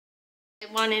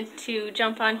I wanted to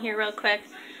jump on here real quick.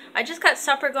 I just got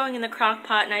supper going in the crock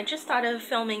pot and I just thought of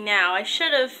filming now. I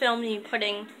should have filmed me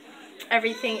putting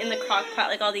everything in the crock pot,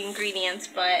 like all the ingredients,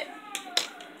 but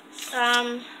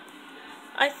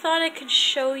I thought I could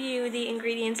show you the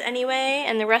ingredients anyway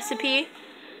and the recipe,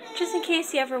 just in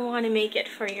case you ever want to make it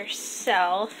for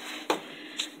yourself.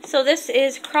 So this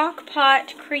is crock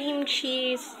pot cream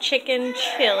cheese chicken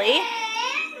chili.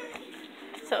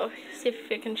 So see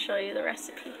if I can show you the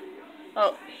recipe.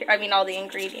 Oh, here, I mean all the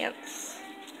ingredients.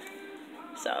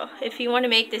 So if you want to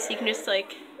make this, you can just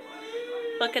like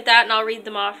look at that and I'll read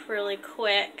them off really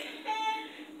quick.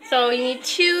 So you need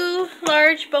 2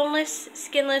 large boneless,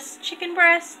 skinless chicken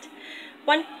breast,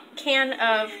 1 can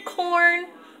of corn,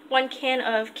 1 can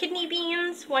of kidney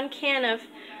beans, 1 can of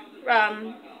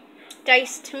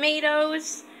diced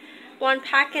tomatoes, 1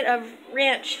 packet of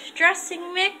ranch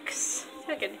dressing mix. See if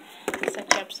I could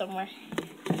set you up somewhere.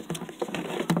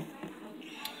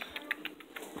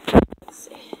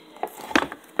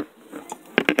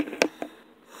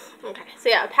 Okay, so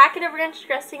yeah, a packet of ranch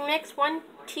dressing mix, 1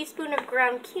 teaspoon of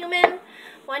ground cumin,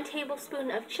 1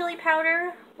 tablespoon of chili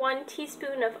powder, 1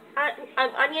 teaspoon of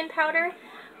onion powder,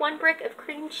 1 brick of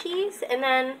cream cheese, and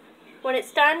then when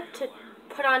it's done, to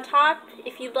put on top,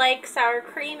 if you'd like, sour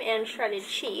cream and shredded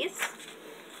cheese.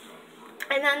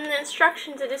 And then the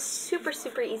instructions, it is super,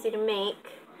 super easy to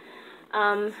make.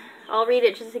 I'll read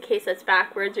it just in case that's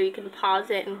backwards, or you can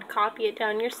pause it and copy it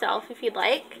down yourself if you'd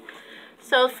like.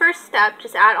 So first step,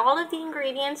 just add all of the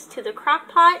ingredients to the crock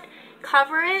pot,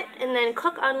 cover it, and then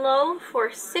cook on low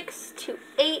for 6 to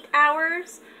 8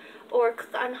 hours, or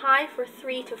cook on high for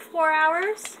 3 to 4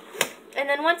 hours. And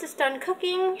then once it's done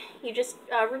cooking, you just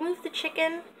remove the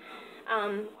chicken,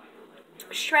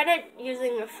 shred it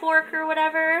using a fork or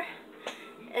whatever,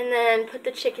 and then put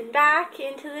the chicken back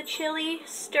into the chili,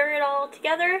 stir it all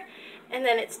together, and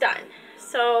then it's done.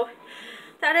 So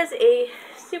that is a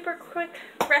super quick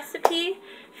recipe,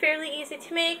 fairly easy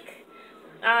to make.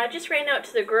 Just ran out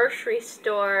to the grocery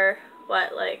store, I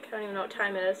don't even know what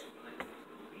time it is,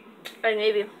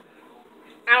 maybe an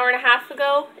hour and a half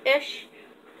ago-ish.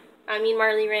 Me and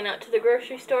Marley ran out to the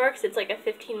grocery store because it's like a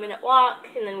 15-minute walk,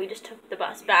 and then we just took the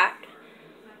bus back.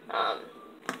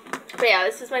 But yeah,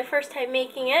 this is my first time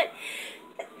making it.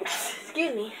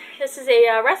 Excuse me. This is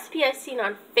a recipe I've seen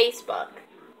on Facebook.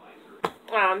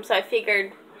 So I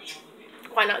figured,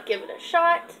 why not give it a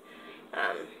shot?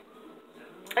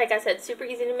 Like I said, super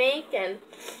easy to make, and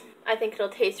I think it'll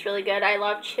taste really good. I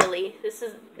love chili. This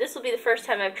will be the first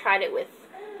time I've tried it with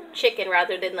chicken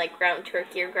rather than like ground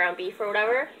turkey or ground beef or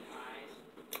whatever.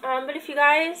 But if you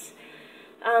guys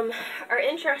are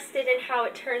interested in how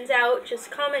it turns out,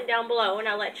 just comment down below and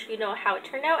I'll let you know how it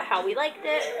turned out, how we liked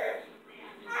it.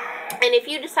 And if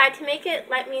you decide to make it,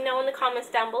 let me know in the comments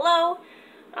down below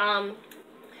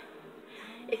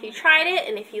if you tried it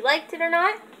and if you liked it or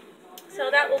not. So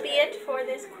that will be it for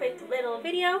this quick little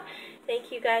video.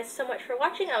 Thank you guys so much for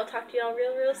watching. I'll talk to you all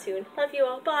real soon. Love you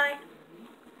all. Bye.